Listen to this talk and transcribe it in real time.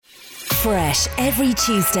fresh every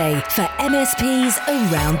Tuesday for MSPs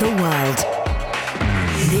around the world.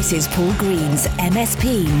 This is Paul Green's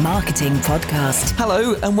MSP Marketing Podcast.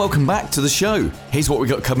 Hello and welcome back to the show. Here's what we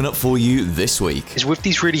got coming up for you this week. Is with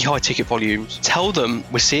these really high ticket volumes, tell them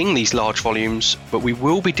we're seeing these large volumes, but we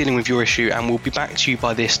will be dealing with your issue and we'll be back to you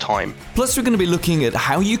by this time. Plus, we're going to be looking at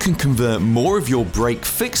how you can convert more of your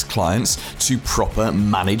break-fix clients to proper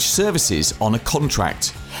managed services on a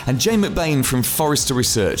contract. And Jay McBain from Forrester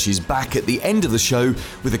Research is back at the end of the show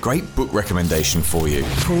with a great book recommendation for you.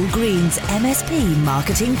 Paul Green's MSP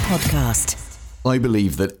Marketing Podcast. I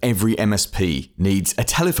believe that every MSP needs a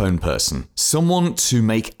telephone person, someone to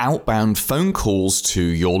make outbound phone calls to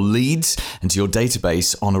your leads and to your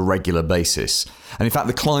database on a regular basis. And in fact,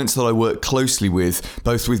 the clients that I work closely with,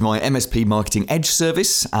 both with my MSP Marketing Edge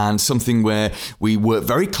service and something where we work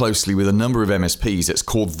very closely with a number of MSPs, it's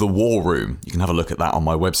called The War Room. You can have a look at that on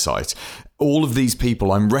my website. All of these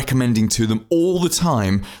people, I'm recommending to them all the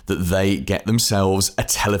time that they get themselves a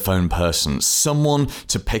telephone person, someone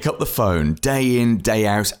to pick up the phone day in, day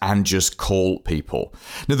out, and just call people.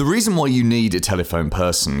 Now, the reason why you need a telephone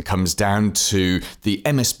person comes down to the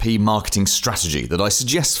MSP marketing strategy that I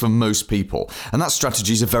suggest for most people. And that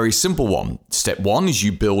strategy is a very simple one. Step one is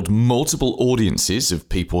you build multiple audiences of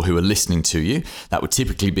people who are listening to you. That would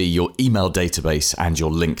typically be your email database and your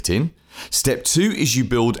LinkedIn. Step two is you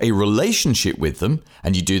build a relationship with them,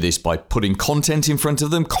 and you do this by putting content in front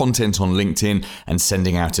of them, content on LinkedIn, and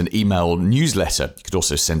sending out an email newsletter. You could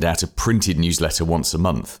also send out a printed newsletter once a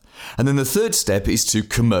month. And then the third step is to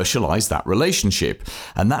commercialize that relationship.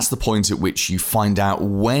 And that's the point at which you find out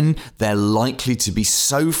when they're likely to be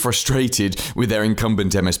so frustrated with their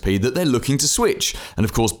incumbent MSP that they're looking to switch. And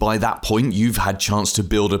of course, by that point, you've had chance to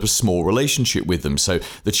build up a small relationship with them. So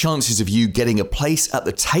the chances of you getting a place at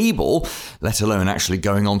the table, let alone actually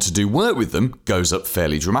going on to do work with them, goes up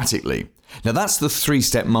fairly dramatically. Now, that's the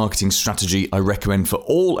three-step marketing strategy I recommend for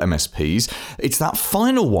all MSPs. It's that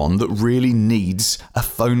final one that really needs a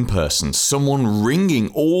phone person, someone ringing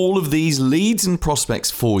all of these leads and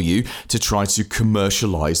prospects for you to try to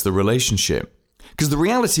commercialize the relationship. Because the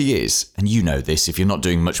reality is, and you know this if you're not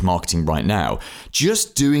doing much marketing right now,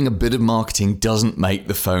 just doing a bit of marketing doesn't make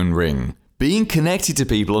the phone ring. Being connected to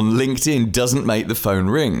people on LinkedIn doesn't make the phone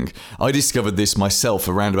ring. I discovered this myself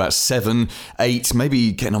around about 7, 8,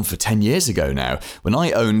 maybe getting on for 10 years ago now, when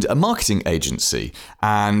I owned a marketing agency.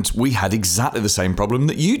 And we had exactly the same problem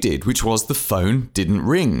that you did, which was the phone didn't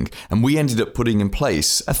ring. And we ended up putting in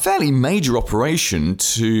place a fairly major operation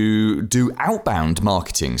to do outbound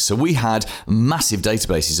marketing. So we had massive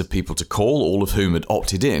databases of people to call, all of whom had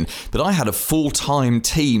opted in. But I had a full-time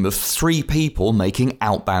team of 3 people making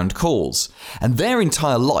outbound calls. And their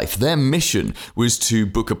entire life, their mission was to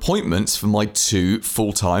book appointments for my 2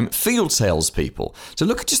 full-time field salespeople. So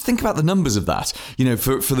just think about the numbers of that. You know,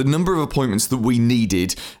 for the number of appointments that we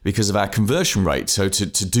needed because of our conversion rate, so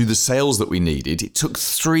to do the sales that we needed, it took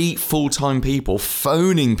 3 full-time people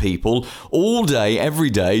phoning people all day, every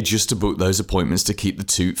day, just to book those appointments to keep the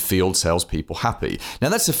 2 field salespeople happy. Now,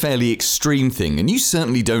 that's a fairly extreme thing, and you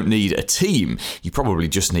certainly don't need a team. You probably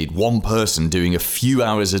just need one person doing a few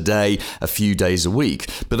hours a day, a few days a week.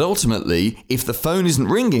 But ultimately, if the phone isn't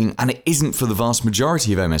ringing, and it isn't for the vast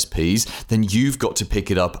majority of MSPs, then you've got to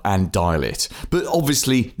pick it up and dial it. But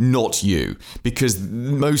obviously not you, because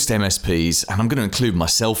most MSPs, and I'm going to include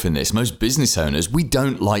myself in this, most business owners, we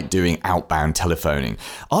don't like doing outbound telephoning.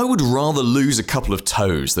 I would rather lose a couple of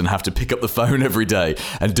toes than have to pick up the phone every day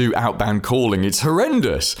and do outbound calling. It's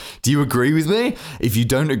horrendous. Do you agree with me? If you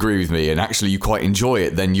don't agree with me and actually you quite enjoy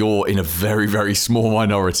it, then you're in a very, very small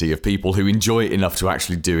minority of people who enjoy it enough to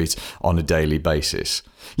actually do it on a daily basis.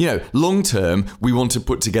 You know, long term, we want to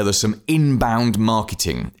put together some inbound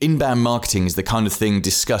marketing. Inbound marketing is the kind of thing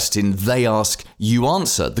discussed in They Ask, You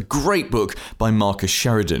Answer, the great book by Marcus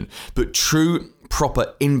Sheridan. But true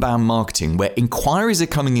proper inbound marketing where inquiries are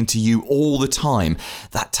coming into you all the time,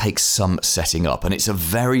 that takes some setting up, and it's a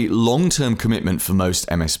very long-term commitment for most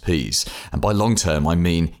MSPs. And by long-term, I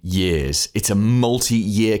mean years. It's a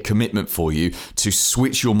multi-year commitment for you to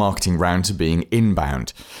switch your marketing round to being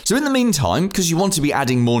inbound. So in the meantime, because you want to be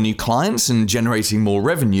adding more new clients and generating more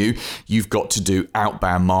revenue, you've got to do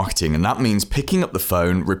outbound marketing, and that means picking up the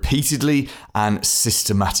phone repeatedly and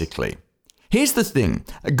systematically. Here's the thing,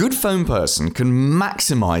 a good phone person can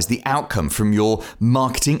maximize the outcome from your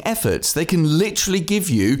marketing efforts. They can literally give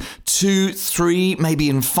you 2, 3, maybe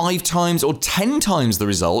even 5 times or 10 times the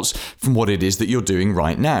results from what it is that you're doing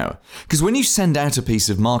right now. Because when you send out a piece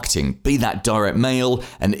of marketing, be that direct mail,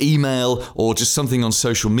 an email, or just something on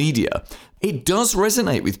social media, It does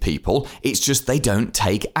resonate with people, it's just they don't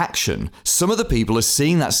take action. Some of the people are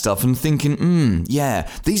seeing that stuff and thinking, yeah,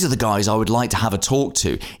 these are the guys I would like to have a talk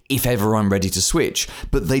to if ever I'm ready to switch,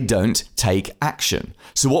 but they don't take action.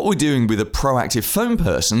 So what we're doing with a proactive phone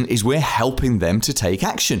person is we're helping them to take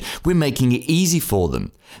action. We're making it easy for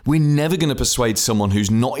them. We're never going to persuade someone who's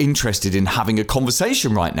not interested in having a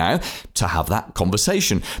conversation right now to have that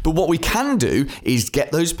conversation. But what we can do is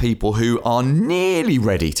get those people who are nearly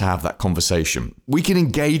ready to have that conversation. We can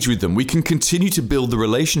engage with them. We can continue to build the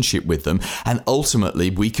relationship with them. And ultimately,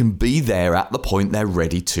 we can be there at the point they're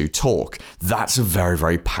ready to talk. That's a very,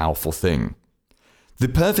 very powerful thing. The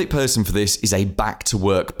perfect person for this is a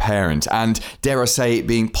back-to-work parent, and dare I say it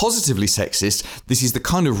being positively sexist, this is the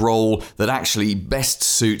kind of role that actually best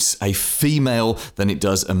suits a female than it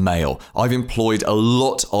does a male. I've employed a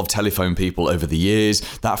lot of telephone people over the years.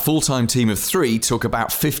 That full-time team of 3 took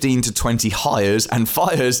about 15 to 20 hires and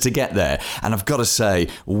fires to get there, and I've got to say,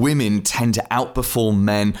 women tend to outperform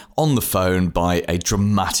men on the phone by a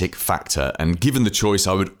dramatic factor, and given the choice,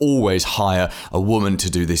 I would always hire a woman to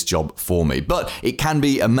do this job for me. But it can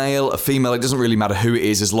be a male, a female, it doesn't really matter who it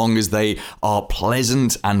is as long as they are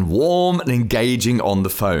pleasant and warm and engaging on the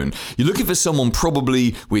phone. You're looking for someone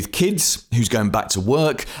probably with kids who's going back to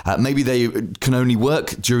work. Maybe they can only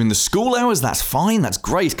work during the school hours. That's fine. That's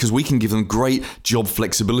great because we can give them great job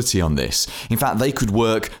flexibility on this. In fact, they could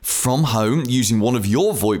work from home using one of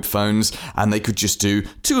your VoIP phones and they could just do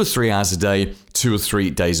 2 or 3 hours a day, 2 or 3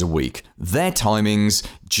 days a week. Their timings,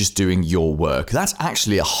 just doing your work. That's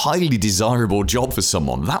actually a highly desirable job for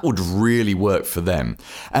someone. That would really work for them.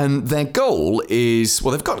 And their goal is,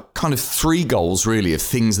 well, they've got kind of 3 goals really of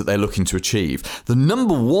things that they're looking to achieve. The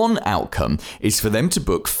number 1 outcome is for them to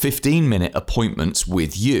book 15-minute appointments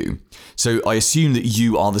with you. So I assume that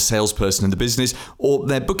you are the salesperson in the business, or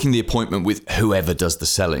they're booking the appointment with whoever does the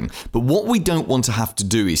selling. But what we don't want to have to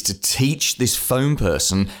do is to teach this phone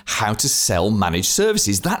person how to sell managed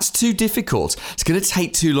services. That's too difficult. It's going to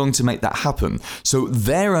take too long to make that happen. So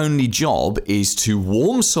their only job is to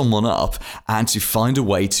warm someone up and to find a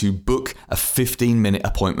way to book a 15-minute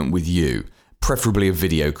appointment with you. Preferably a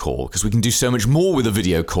video call, because we can do so much more with a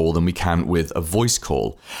video call than we can with a voice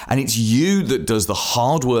call. And it's you that does the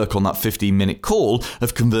hard work on that 15-minute call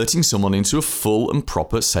of converting someone into a full and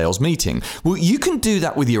proper sales meeting. Well, you can do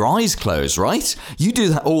that with your eyes closed, right? You do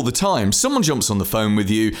that all the time. Someone jumps on the phone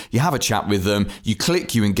with you, you have a chat with them, you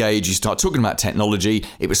click, you engage, you start talking about technology.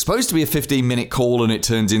 It was supposed to be a 15-minute call and it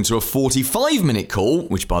turns into a 45-minute call,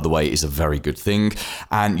 which by the way is a very good thing,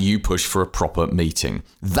 and you push for a proper meeting.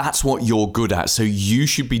 That's what you're good at, so you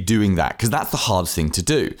should be doing that because that's the hard thing to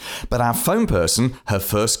do. But our phone person, her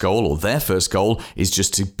first goal or their first goal is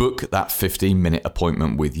just to book that 15-minute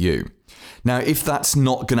appointment with you. Now, if that's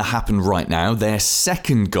not going to happen right now, their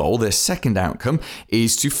second goal, their second outcome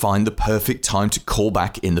is to find the perfect time to call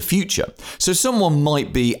back in the future. So someone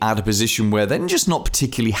might be at a position where they're just not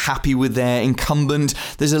particularly happy with their incumbent.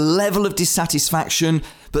 There's a level of dissatisfaction,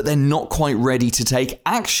 but they're not quite ready to take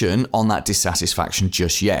action on that dissatisfaction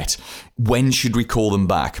just yet. When should we call them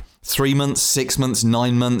back? 3 months, 6 months,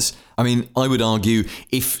 9 months? I mean, I would argue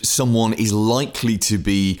if someone is likely to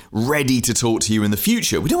be ready to talk to you in the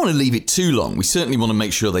future, we don't want to leave it too long. We certainly want to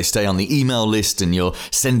make sure they stay on the email list and you're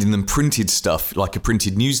sending them printed stuff like a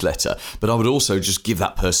printed newsletter. But I would also just give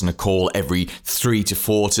that person a call every 3 to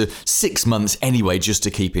 4 to 6 months anyway, just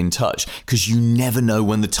to keep in touch, because you never know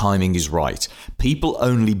when the timing is right. People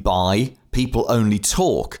only buy, people only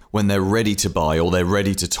talk when they're ready to buy or they're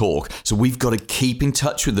ready to talk. So we've got to keep in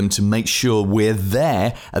touch with them to make sure we're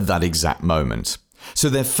there at that exact moment. So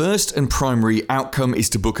their first and primary outcome is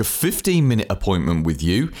to book a 15-minute appointment with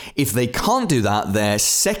you. If they can't do that, their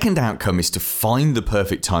second outcome is to find the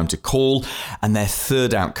perfect time to call. And their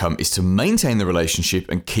third outcome is to maintain the relationship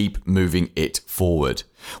and keep moving it forward.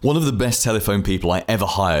 One of the best telephone people I ever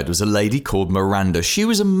hired was a lady called Miranda. She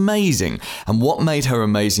was amazing, and what made her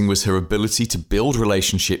amazing was her ability to build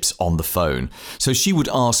relationships on the phone. So she would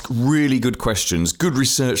ask really good questions, good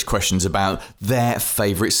research questions about their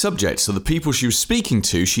favourite subject. So the people she was speaking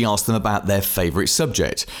to, she asked them about their favourite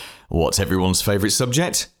subject. What's everyone's favourite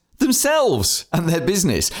subject? Themselves and their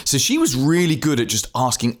business. So she was really good at just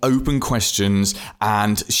asking open questions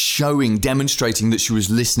and demonstrating that she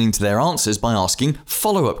was listening to their answers by asking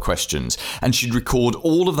follow-up questions. And she'd record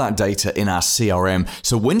all of that data in our CRM.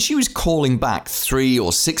 So when she was calling back 3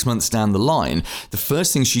 or 6 months down the line, the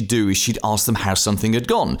first thing she'd do is she'd ask them how something had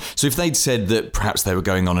gone. So if they'd said that perhaps they were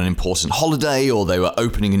going on an important holiday or they were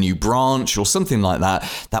opening a new branch or something like that,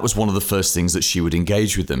 that was one of the first things that she would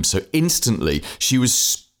engage with them. So instantly she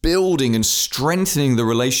was building and strengthening the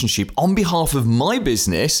relationship on behalf of my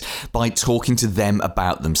business by talking to them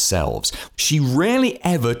about themselves. She rarely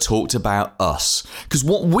ever talked about us, because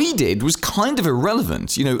what we did was kind of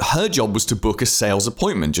irrelevant. You know, her job was to book a sales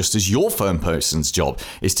appointment, just as your phone person's job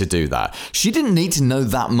is to do that. She didn't need to know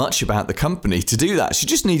that much about the company to do that. She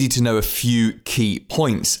just needed to know a few key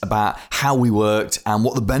points about how we worked and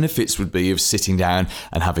what the benefits would be of sitting down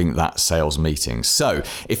and having that sales meeting. So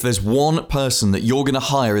if there's one person that you're going to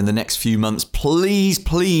hire in the next few months,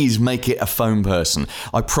 please make it a phone person.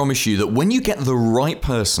 I promise you that when you get the right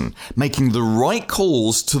person making the right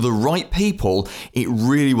calls to the right people, it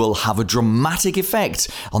really will have a dramatic effect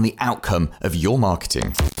on the outcome of your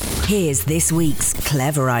marketing. Here's this week's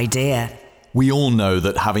clever idea. We all know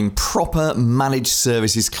that having proper managed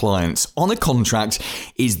services clients on a contract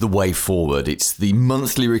is the way forward. It's the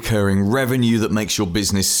monthly recurring revenue that makes your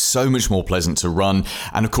business so much more pleasant to run.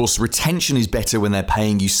 And of course, retention is better when they're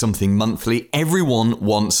paying you something monthly. Everyone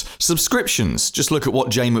wants subscriptions. Just look at what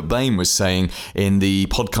Jay McBain was saying in the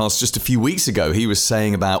podcast just a few weeks ago. He was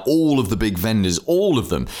saying about all of the big vendors, all of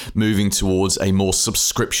them moving towards a more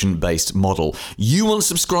subscription-based model. You want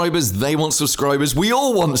subscribers, they want subscribers, we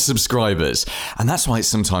all want subscribers. And that's why it's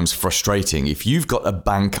sometimes frustrating if you've got a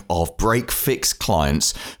bank of break-fix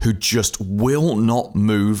clients who just will not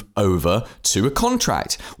move over to a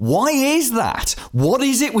contract. Why is that? What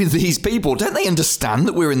is it with these people? Don't they understand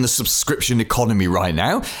that we're in the subscription economy right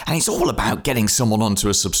now? And it's all about getting someone onto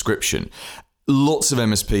a subscription. Lots of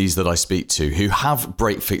MSPs that I speak to who have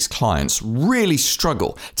break-fix clients really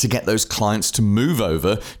struggle to get those clients to move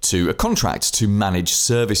over to a contract, to manage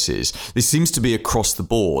services. This seems to be across the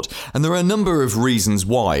board. And there are a number of reasons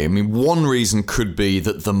why. I mean, one reason could be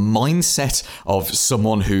that the mindset of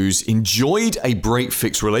someone who's enjoyed a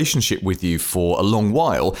break-fix relationship with you for a long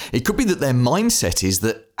while, it could be that their mindset is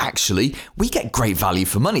that actually, we get great value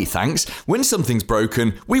for money, thanks. When something's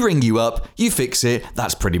broken, we ring you up, you fix it,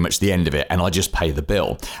 that's pretty much the end of it, and I just pay the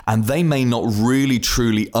bill. And they may not really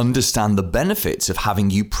truly understand the benefits of having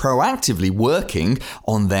you proactively working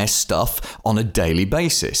on their stuff on a daily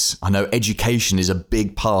basis. I know education is a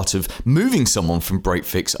big part of moving someone from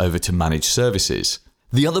break-fix over to managed services.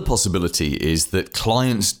 The other possibility is that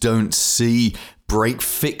clients don't see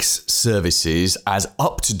break-fix services as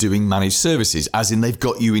up to doing managed services, as in they've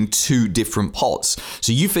got you in two different pots.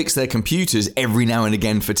 So you fix their computers every now and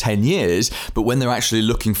again for 10 years, but when they're actually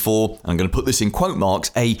looking for, I'm going to put this in quote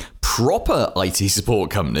marks, a proper IT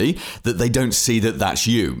support company, that they don't see that that's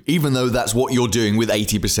you, even though that's what you're doing with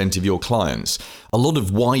 80% of your clients. A lot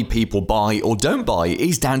of why people buy or don't buy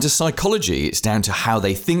is down to psychology. It's down to how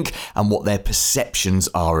they think and what their perceptions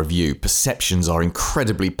are of you. Perceptions are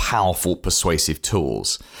incredibly powerful, persuasive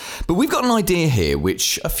tools. But we've got an idea here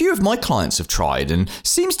which a few of my clients have tried and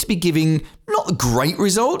seems to be giving not great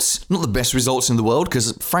results, not the best results in the world,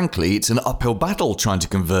 because frankly, it's an uphill battle trying to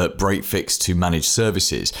convert break-fix to managed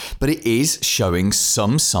services. But it is showing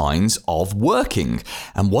some signs of working.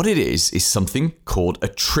 And what it is something called a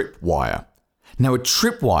tripwire. Now, a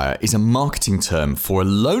tripwire is a marketing term for a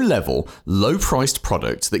low-level, low-priced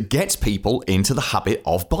product that gets people into the habit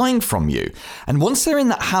of buying from you. And once they're in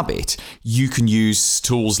that habit, you can use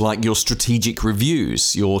tools like your strategic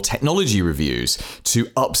reviews, your technology reviews, to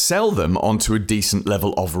upsell them onto a decent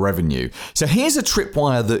level of revenue. So here's a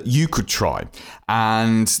tripwire that you could try.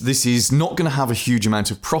 And this is not going to have a huge amount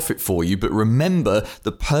of profit for you, but remember,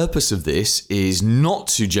 the purpose of this is not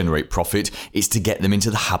to generate profit, it's to get them into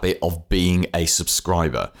the habit of being a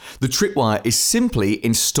subscriber. The tripwire is simply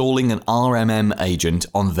installing an RMM agent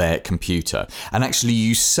on their computer. And actually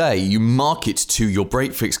you market to your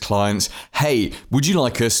break-fix clients, hey, would you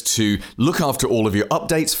like us to look after all of your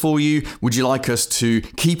updates for you? Would you like us to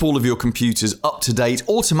keep all of your computers up to date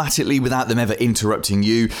automatically without them ever interrupting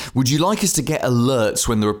you? Would you like us to get alerts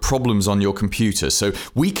when there are problems on your computer so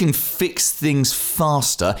we can fix things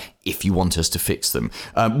faster if you want us to fix them?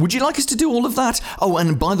 Would you like us to do all of that? Oh,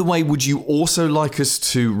 and by the way, would you also like us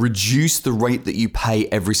to reduce the rate that you pay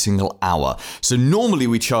every single hour? So normally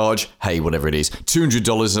we charge, hey, whatever it is,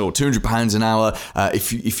 $200 or £200 an hour.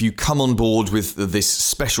 If you come on board with this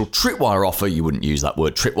special tripwire offer, you wouldn't use that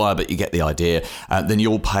word tripwire, but you get the idea, then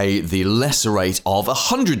you'll pay the lesser rate of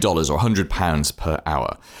 $100 or £100 per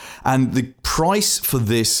hour. And the price for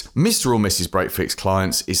this Mr. or Mrs. Break-Fix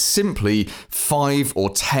clients is simply 5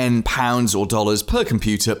 or 10 £10 or dollars per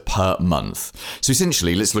computer per month. So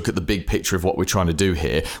essentially, let's look at the big picture of what we're trying to do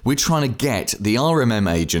here. We're trying to get the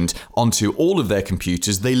RMM agent onto all of their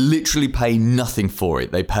computers. They literally pay nothing for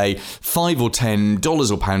it. They pay $5 or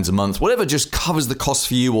 $10 or pounds a month, whatever just covers the cost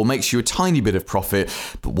for you or makes you a tiny bit of profit.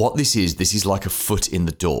 But what this is like a foot in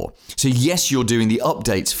the door. So yes, you're doing the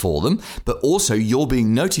updates for them, but also you're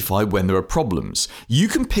being notified when there are problems. You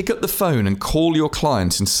can pick up the phone and call your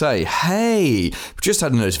client and say, hey, we've just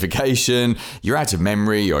had a notification, you're out of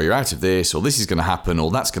memory, or you're out of this, or this is going to happen, or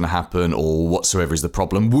that's going to happen, or whatsoever is the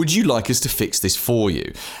problem. Would you like us to fix this for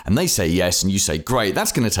you? And they say yes, and you say, great,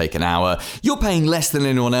 that's going to take an hour. You're paying less than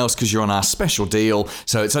anyone else because you're on our special deal,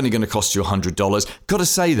 so it's only going to cost you $100. Got to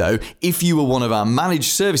say though, if you were one of our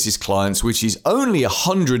managed services clients, which is only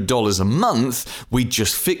 $100 a month, we'd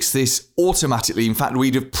just fix this automatically. In fact,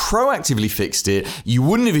 we'd have proactively fixed it. You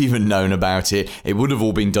wouldn't have even known about it. It would have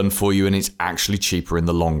all been done for you, and it's actually cheaper in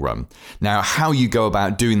the long run. Now, how you go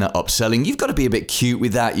about doing that upselling, you've got to be a bit cute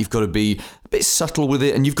with that. You've got to be a bit subtle with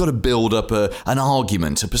it, and you've got to build up an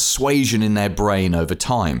argument, a persuasion in their brain over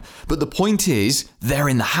time. But the point is, they're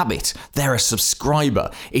in the habit. They're a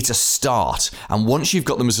subscriber. It's a start. And once you've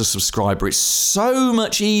got them as a subscriber, it's so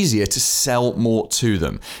much easier to sell more to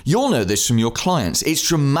them. You'll know this from your clients. It's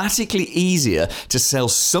dramatically easier to sell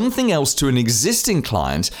something else to an existing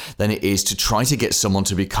client than it is to try to get someone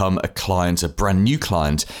to become a client, a brand new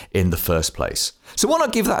client in the first place. So why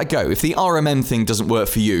not give that a go? If the RMM thing doesn't work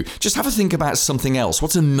for you, just have a think about something else.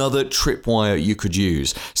 What's another tripwire you could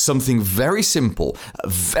use? Something very simple,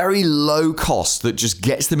 very low cost that just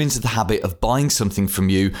gets them into the habit of buying something from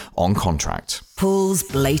you on contract. Paul's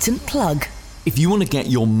blatant plug. If you want to get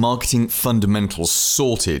your marketing fundamentals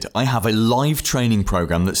sorted, I have a live training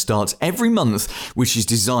program that starts every month, which is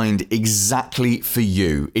designed exactly for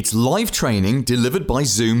you. It's live training delivered by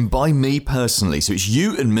Zoom by me personally. So it's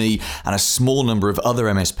you and me and a small number of other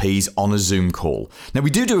MSPs on a Zoom call. Now,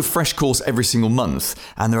 we do a fresh course every single month,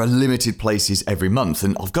 and there are limited places every month.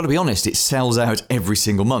 And I've got to be honest, it sells out every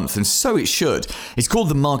single month, and so it should. It's called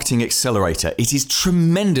the Marketing Accelerator. It is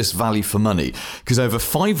tremendous value for money because over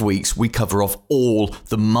 5 weeks, we cover off all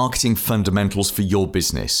the marketing fundamentals for your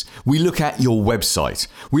business. We look at your website.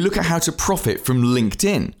 We look at how to profit from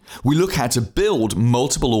LinkedIn. We look how to build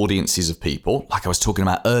multiple audiences of people, like I was talking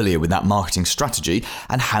about earlier with that marketing strategy,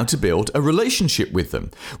 and how to build a relationship with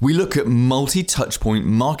them. We look at multi-touchpoint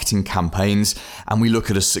marketing campaigns, and we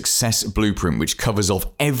look at a success blueprint, which covers off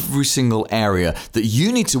every single area that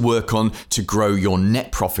you need to work on to grow your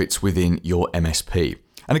net profits within your MSP.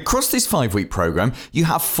 And across this 5-week program, you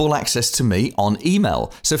have full access to me on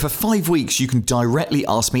email. So for 5 weeks, you can directly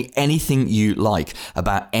ask me anything you like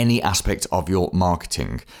about any aspect of your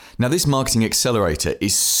marketing. Now, this Marketing Accelerator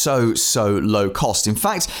is so low cost. In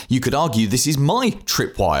fact, you could argue this is my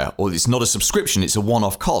tripwire, or it's not a subscription, it's a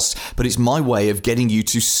one-off cost, but it's my way of getting you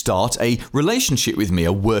to start a relationship with me,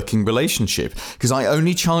 a working relationship, because I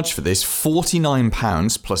only charge for this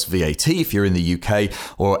 £49 plus VAT if you're in the UK,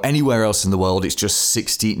 or anywhere else in the world, it's just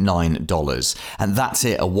 $69. And that's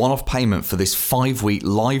it, a one-off payment for this 5-week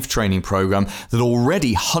live training program that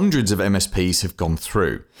already hundreds of MSPs have gone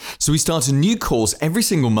through. So we start a new course every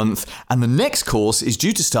single month, and the next course is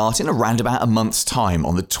due to start in around about a month's time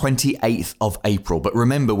on the 28th of April. But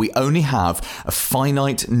remember, we only have a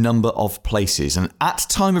finite number of places, and at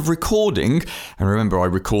time of recording, and remember I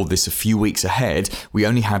record this a few weeks ahead, we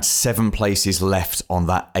only had 7 places left on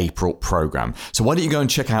that April program. So why don't you go and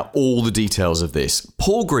check out all the details of this?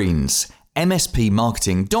 Paul Green's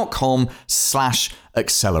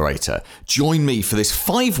mspmarketing.com/accelerator. Join me for this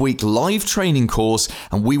 5-week live training course,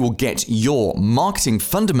 and we will get your marketing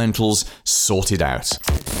fundamentals sorted out.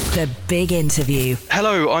 The big interview.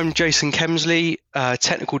 Hello, I'm Jason Kemsley,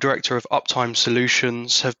 Technical Director of Uptime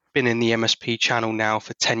Solutions. Have been in the MSP channel now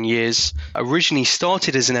for 10 years. Originally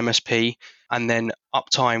started as an MSP, and then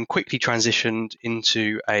Uptime quickly transitioned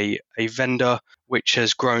into a vendor, which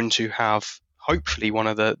has grown to have hopefully one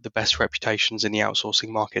of the best reputations in the outsourcing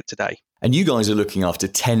market today. And you guys are looking after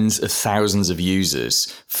tens of thousands of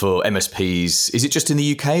users for MSPs. Is it just in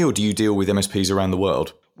the UK, or do you deal with MSPs around the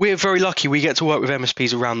world? We're very lucky. We get to work with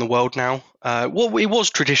MSPs around the world now. Well, it was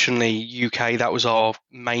traditionally UK. That was our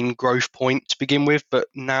main growth point to begin with. But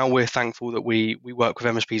now we're thankful that we work with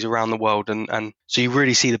MSPs around the world. And so you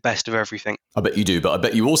really see the best of everything. I bet you do. But I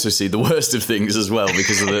bet you also see the worst of things as well,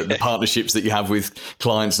 because of the partnerships that you have with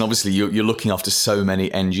clients. And obviously, you're looking after so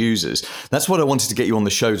many end users. That's what I wanted to get you on the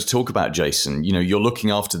show to talk about, Jason. You know, you're looking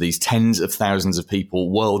after these tens of thousands of people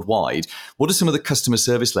worldwide. What are some of the customer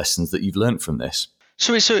service lessons that you've learned from this?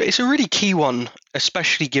 So it's a really key one,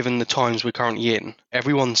 especially given the times we're currently in.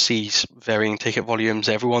 Everyone sees varying ticket volumes.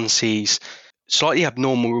 Everyone sees slightly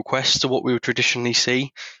abnormal requests to what we would traditionally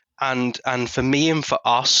see. And for me and for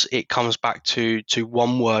us, it comes back to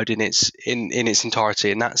one word in its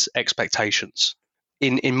entirety, and that's expectations.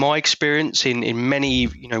 In my experience, in many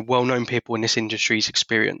well-known people in this industry's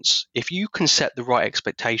experience, if you can set the right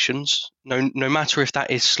expectations, no matter if that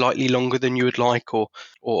is slightly longer than you would like, or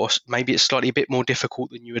maybe it's slightly a bit more difficult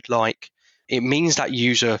than you would like, it means that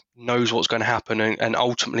user knows what's going to happen, and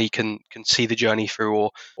ultimately can see the journey through,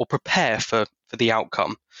 or prepare for the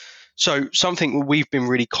outcome. So something we've been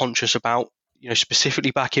really conscious about, specifically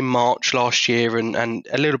back in March last year, and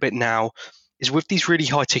a little bit now, is with these really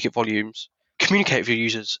high ticket volumes, communicate with your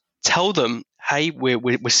users. Tell them, hey,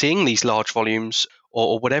 we're seeing these large volumes,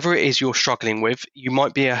 or whatever it is you're struggling with. You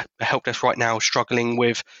might be a help desk right now struggling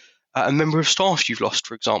with a member of staff you've lost,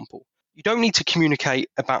 for example. You don't need to communicate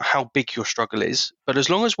about how big your struggle is, but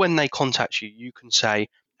as long as when they contact you, you can say,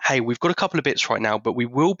 hey, we've got a couple of bits right now, but we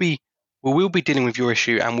will be dealing with your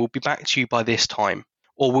issue, and we'll be back to you by this time,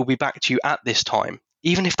 or we'll be back to you at this time.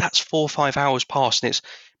 Even if that's 4 or 5 hours past and it's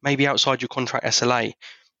maybe outside your contract SLA,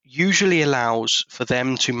 usually allows for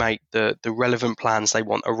them to make the relevant plans they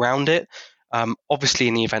want around it. Obviously,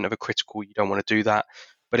 in the event of a critical, you don't want to do that,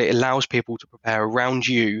 but it allows people to prepare around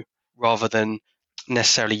you rather than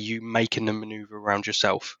necessarily you making them maneuver around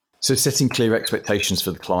yourself. So setting clear expectations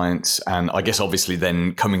for the clients, and I guess obviously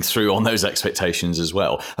then coming through on those expectations as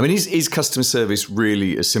well. I mean, is customer service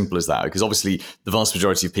really as simple as that? Because obviously the vast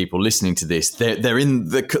majority of people listening to this, they're in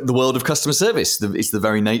the world of customer service. It's the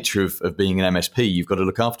very nature of being an MSP. You've got to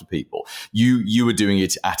look after people. You are doing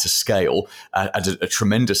it at a scale, at a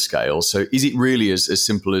tremendous scale. So is it really as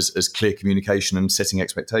simple as clear communication and setting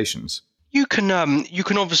expectations? You can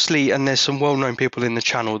obviously, and there's some well-known people in the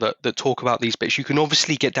channel that talk about these bits. You can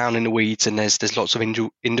obviously get down in the weeds, and there's lots of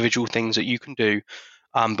individual things that you can do.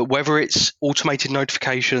 But whether it's automated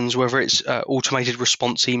notifications, whether it's automated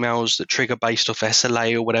response emails that trigger based off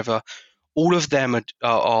SLA or whatever, all of them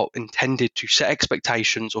are intended to set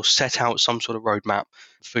expectations or set out some sort of roadmap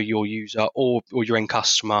for your user or your end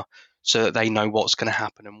customer, so that they know what's going to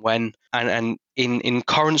happen and when. And in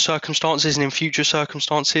current circumstances and in future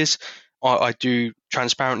circumstances, I do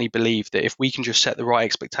transparently believe that if we can just set the right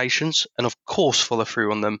expectations and of course follow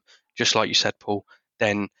through on them, just like you said, Paul,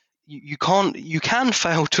 then you can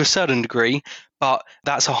fail to a certain degree, but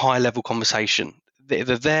that's a high level conversation. The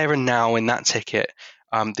there and now in that ticket,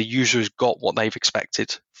 the user has got what they've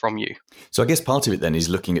expected from you. So I guess part of it then is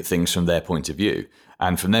looking at things from their point of view.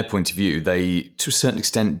 And from their point of view, they, to a certain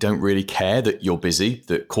extent, don't really care that you're busy,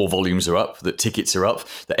 that core volumes are up, that tickets are up,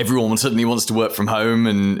 that everyone suddenly wants to work from home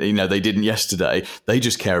and, they didn't yesterday. They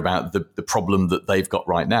just care about the problem that they've got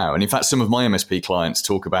right now. And in fact, some of my MSP clients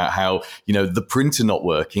talk about how, the printer not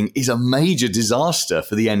working is a major disaster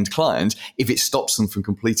for the end client if it stops them from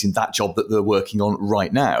completing that job that they're working on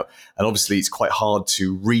right now. And obviously, it's quite hard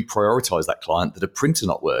to reprioritize that client that a printer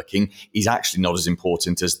not working is actually not as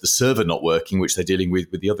important as the server not working, which they're dealing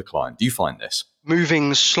with the other client. Do you find this?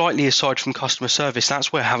 Moving slightly aside from customer service,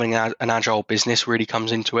 that's where having an agile business really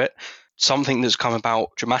comes into it. Something that's come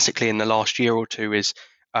about dramatically in the last year or two is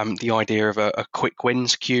the idea of a quick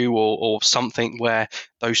wins queue, or something where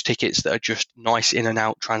those tickets that are just nice in and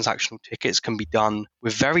out transactional tickets can be done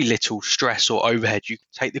with very little stress or overhead. You can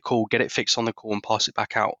take the call, get it fixed on the call, and pass it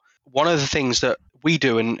back out. One of the things that we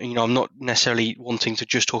do, and I'm not necessarily wanting to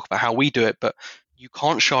just talk about how we do it, but you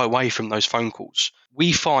can't shy away from those phone calls.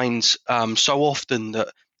 We find so often that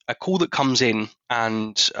a call that comes in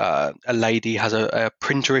and a lady has a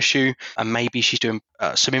printer issue, and maybe she's doing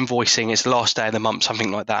some invoicing, it's the last day of the month,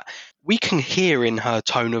 something like that. We can hear in her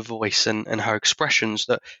tone of voice and her expressions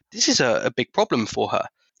that this is a big problem for her.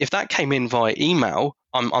 If that came in via email,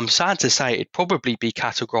 I'm sad to say it'd probably be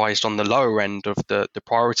categorized on the lower end of the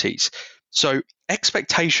priorities. So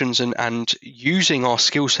expectations and using our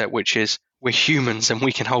skill set, which is we're humans and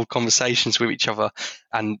we can hold conversations with each other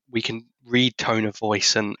and we can read tone of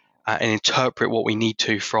voice and interpret what we need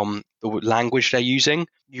to from the language they're using,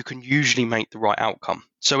 you can usually make the right outcome.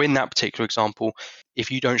 So in that particular example, if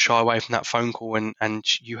you don't shy away from that phone call and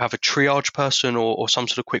you have a triage person or some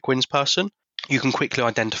sort of quick wins person, you can quickly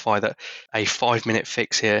identify that a 5-minute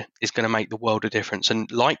fix here is going to make the world of difference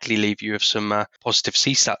and likely leave you with some positive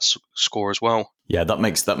CSAT score as well. Yeah, that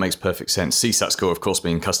makes perfect sense. CSAT score, of course,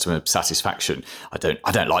 being customer satisfaction. I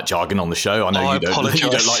don't like jargon on the show. I know you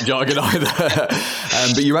don't like jargon either.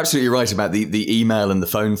 But you're absolutely right about the email and the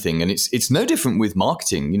phone thing, and it's no different with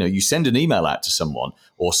marketing. You send an email out to someone,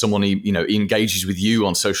 or someone engages with you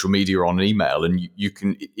on social media or on an email, and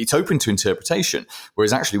it's open to interpretation.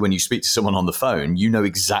 Whereas actually, when you speak to someone on the phone, you know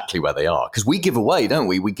exactly where they are, because we give away, don't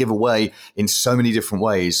we? We give away in so many different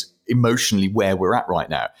ways emotionally where we're at right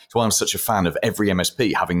now. That's why I'm such a fan of every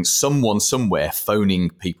MSP having someone somewhere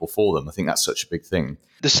phoning people for them. I think that's such a big thing.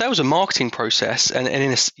 The sales and marketing process,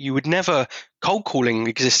 you would never, cold calling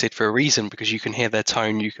existed for a reason, because you can hear their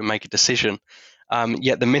tone, you can make a decision.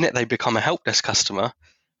 Yet the minute they become a help desk customer,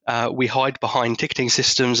 we hide behind ticketing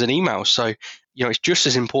systems and emails. So, it's just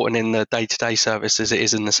as important in the day-to-day service as it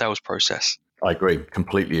is in the sales process. I agree,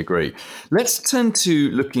 completely agree. Let's turn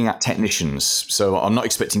to looking at technicians. So I'm not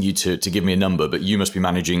expecting you to give me a number, but you must be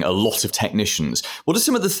managing a lot of technicians. What are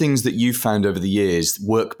some of the things that you've found over the years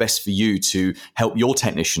work best for you to help your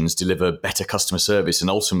technicians deliver better customer service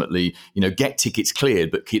and ultimately, get tickets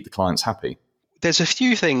cleared, but keep the clients happy? There's a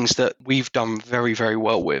few things that we've done very, very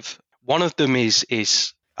well with. One of them is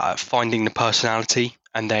finding the personality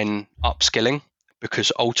and then upskilling,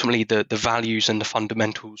 because ultimately the values and the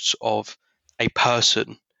fundamentals of a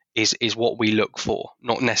person is what we look for,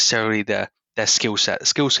 not necessarily their skill set.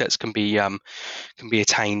 Skill sets can be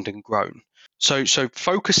attained and grown. So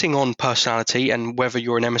focusing on personality, and whether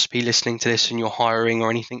you're an MSP listening to this and you're hiring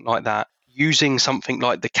or anything like that, using something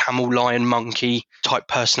like the camel, lion, monkey type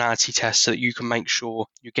personality test so that you can make sure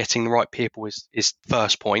you're getting the right people is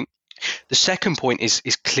first point. The second point is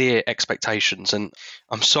clear expectations, and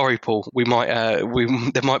I'm sorry, Paul, there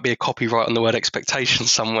might be a copyright on the word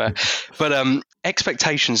expectations somewhere, but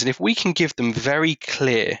expectations, and if we can give them very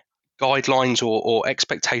clear guidelines or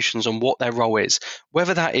expectations on what their role is,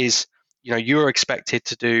 whether that is, you're expected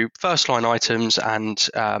to do first line items and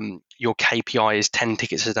your KPI is 10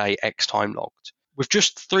 tickets a day, X time logged. With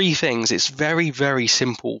just 3 things, it's very, very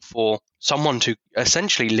simple for someone to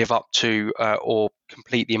essentially live up to or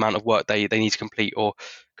complete the amount of work they need to complete, or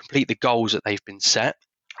complete the goals that they've been set.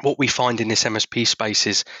 What we find in this MSP space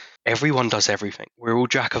is everyone does everything. We're all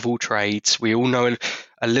jack of all trades. We all know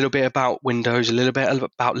a little bit about Windows, a little bit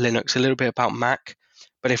about Linux, a little bit about Mac.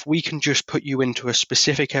 But if we can just put you into a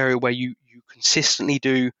specific area where you consistently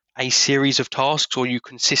do a series of tasks, or you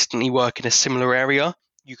consistently work in a similar area,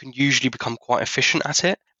 you can usually become quite efficient at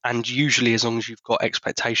it. And usually, as long as you've got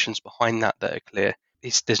expectations behind that are clear,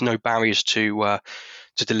 there's no barriers to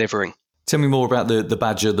delivering. Tell me more about the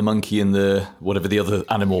badger, the monkey, and the whatever the other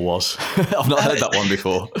animal was. I've not heard that one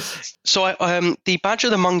before. So the badger,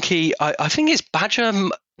 the monkey, I think it's badger.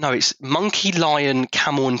 No, it's monkey, lion,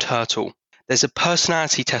 camel, and turtle. There's a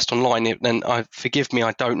personality test online, and forgive me,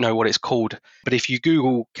 I don't know what it's called. But if you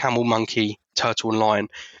Google camel, monkey, turtle, and lion,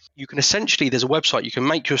 you can essentially, there's a website, you can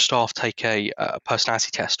make your staff take a personality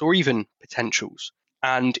test, or even potentials,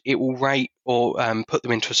 and it will rate or put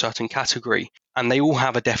them into a certain category. And they all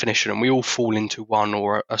have a definition, and we all fall into one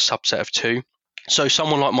or a subset of 2. So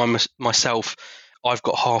someone like myself, I've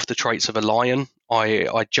got half the traits of a lion.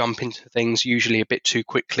 I jump into things usually a bit too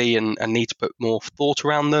quickly and need to put more thought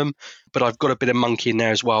around them. But I've got a bit of monkey in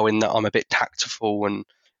there as well, in that I'm a bit tactful. And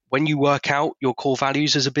when you work out your core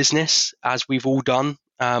values as a business, as we've all done,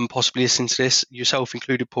 possibly listening to this, yourself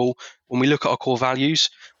included, Paul, when we look at our core values,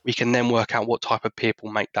 we can then work out what type of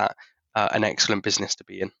people make that an excellent business to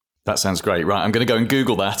be in. That sounds great. Right, I'm going to go and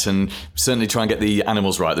Google that and certainly try and get the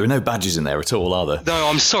animals right. There are no badgers in there at all, are there? No,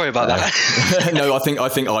 I'm sorry about that. No, I think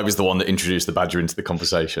I was the one that introduced the badger into the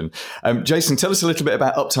conversation. Jason, tell us a little bit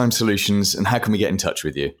about Uptime Solutions and how can we get in touch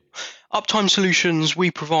with you? Uptime Solutions,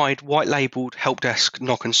 we provide white-labelled help desk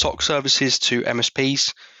knock and sock services to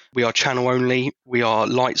MSPs. We are channel only. We are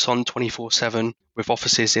lights on 24/7 with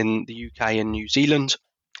offices in the UK and New Zealand.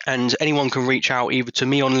 And anyone can reach out either to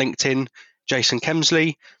me on LinkedIn, Jason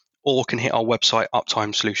Kemsley, or can hit our website,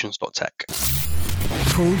 uptimesolutions.tech.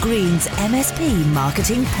 Paul Green's MSP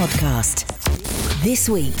Marketing Podcast. This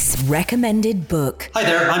week's recommended book. Hi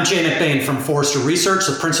there, I'm Jay McBain from Forrester Research,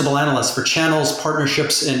 the Principal Analyst for Channels,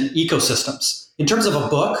 Partnerships, and Ecosystems. In terms of a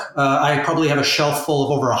book, I probably have a shelf full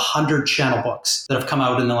of over 100 channel books that have come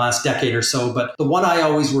out in the last decade or so. But the one I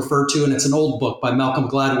always refer to, and it's an old book by Malcolm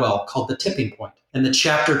Gladwell called The Tipping Point. And the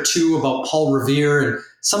chapter 2 about Paul Revere and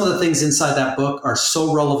some of the things inside that book are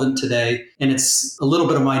so relevant today. And it's a little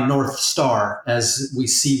bit of my North Star as we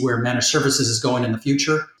see where managed services is going in the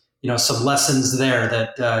future. Some lessons there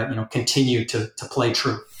that, continue to play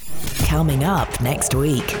true. Coming up next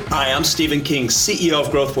week. Hi, I'm Stephen King, CEO of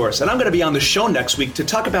GrowthForce, and I'm going to be on the show next week to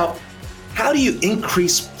talk about How do you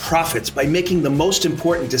increase profits by making the most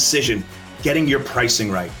important decision, getting your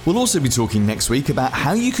pricing right? We'll also be talking next week about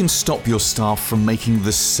how you can stop your staff from making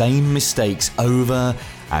the same mistakes over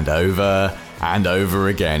and over and over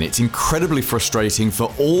again. It's incredibly frustrating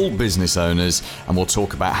for all business owners, and we'll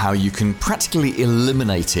talk about how you can practically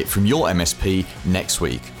eliminate it from your MSP next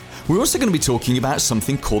week. We're also going to be talking about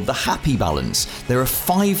something called the happy balance. There are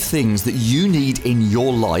 5 things that you need in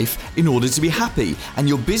your life in order to be happy, and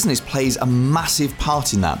your business plays a massive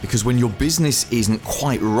part in that, because when your business isn't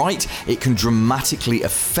quite right, it can dramatically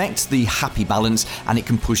affect the happy balance and it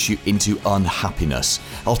can push you into unhappiness.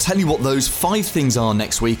 I'll tell you what those 5 things are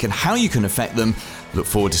next week and how you can affect them. Look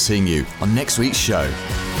forward to seeing you on next week's show.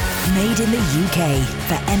 Made in the UK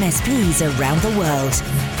for MSPs around the world.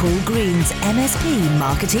 Paul Green's MSP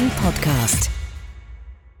Marketing Podcast.